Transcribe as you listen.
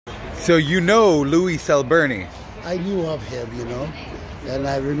So you know Luis Alberni. I knew of him, you know, and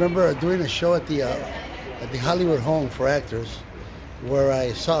I remember doing a show at the Hollywood Home for Actors, where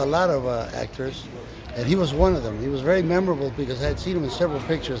I saw a lot of actors, and he was one of them. He was very memorable because I had seen him in several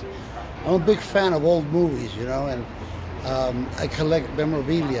pictures. I'm a big fan of old movies, you know, and I collect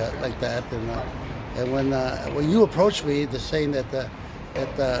memorabilia like that. And when you approached me, to saying that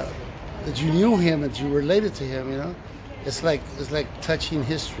you knew him and you related to him, you know, it's like touching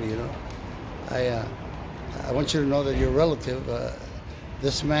history, you know. I want you to know that you're a relative.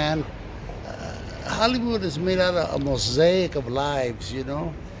 This man, Hollywood is made out of a mosaic of lives, you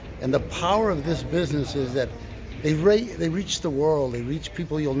know, and the power of this business is that they reach the world, they reach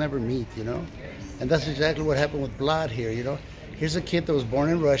people you'll never meet, you know, and that's exactly what happened with Vlad here, you know. Here's a kid that was born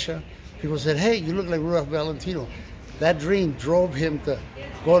in Russia. People said, "Hey, you look like Rudolph Valentino." That dream drove him to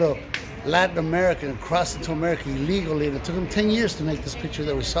go to Latin America and cross into America illegally, and it took him 10 years to make this picture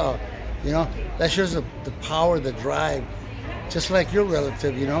that we saw. You know, that shows the power, the drive. Just like your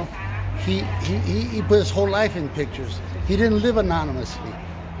relative, you know, he put his whole life in pictures. He didn't live anonymously.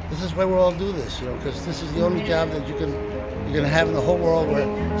 This is why we all do this, you know, because this is the only job that you're gonna have in the whole world where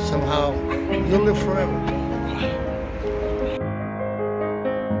somehow you'll live forever.